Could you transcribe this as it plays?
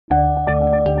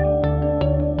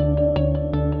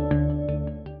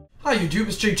Hi YouTube,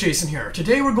 it's Jake Jason here.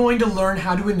 Today we're going to learn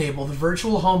how to enable the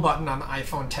virtual home button on the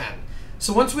iPhone X.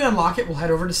 So once we unlock it, we'll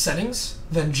head over to Settings,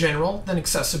 then General, then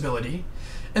Accessibility,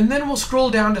 and then we'll scroll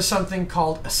down to something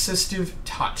called Assistive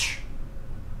Touch.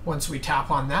 Once we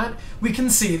tap on that, we can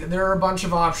see that there are a bunch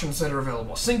of options that are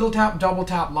available. Single tap, double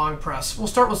tap, long press. We'll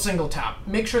start with single tap.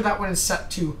 Make sure that one is set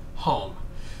to Home.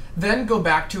 Then go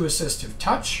back to Assistive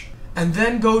Touch, and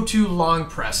then go to long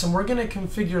press, and we're going to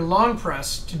configure long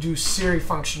press to do Siri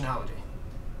functionality.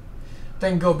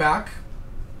 Then go back.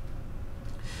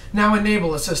 Now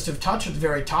enable assistive touch at the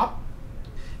very top,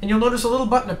 and you'll notice a little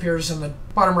button appears in the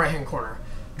bottom right hand corner.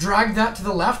 Drag that to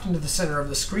the left into the center of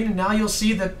the screen, and now you'll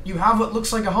see that you have what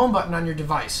looks like a home button on your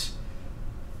device.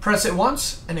 Press it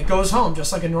once and it goes home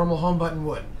just like a normal home button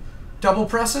would. Double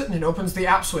press it and it opens the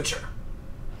app switcher.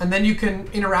 And then you can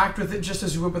interact with it just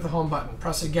as you would with the home button.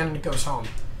 Press it again and it goes home.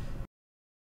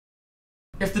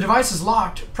 If the device is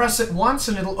locked, press it once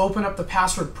and it'll open up the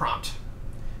password prompt.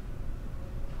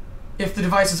 If the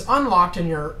device is unlocked and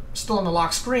you're still on the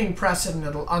lock screen, press it and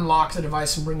it'll unlock the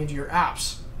device and bring you to your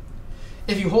apps.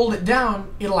 If you hold it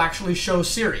down, it'll actually show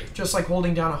Siri, just like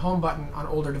holding down a home button on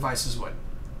older devices would.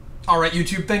 Alright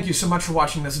YouTube, thank you so much for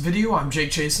watching this video. I'm Jake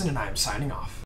Jason and I am signing off.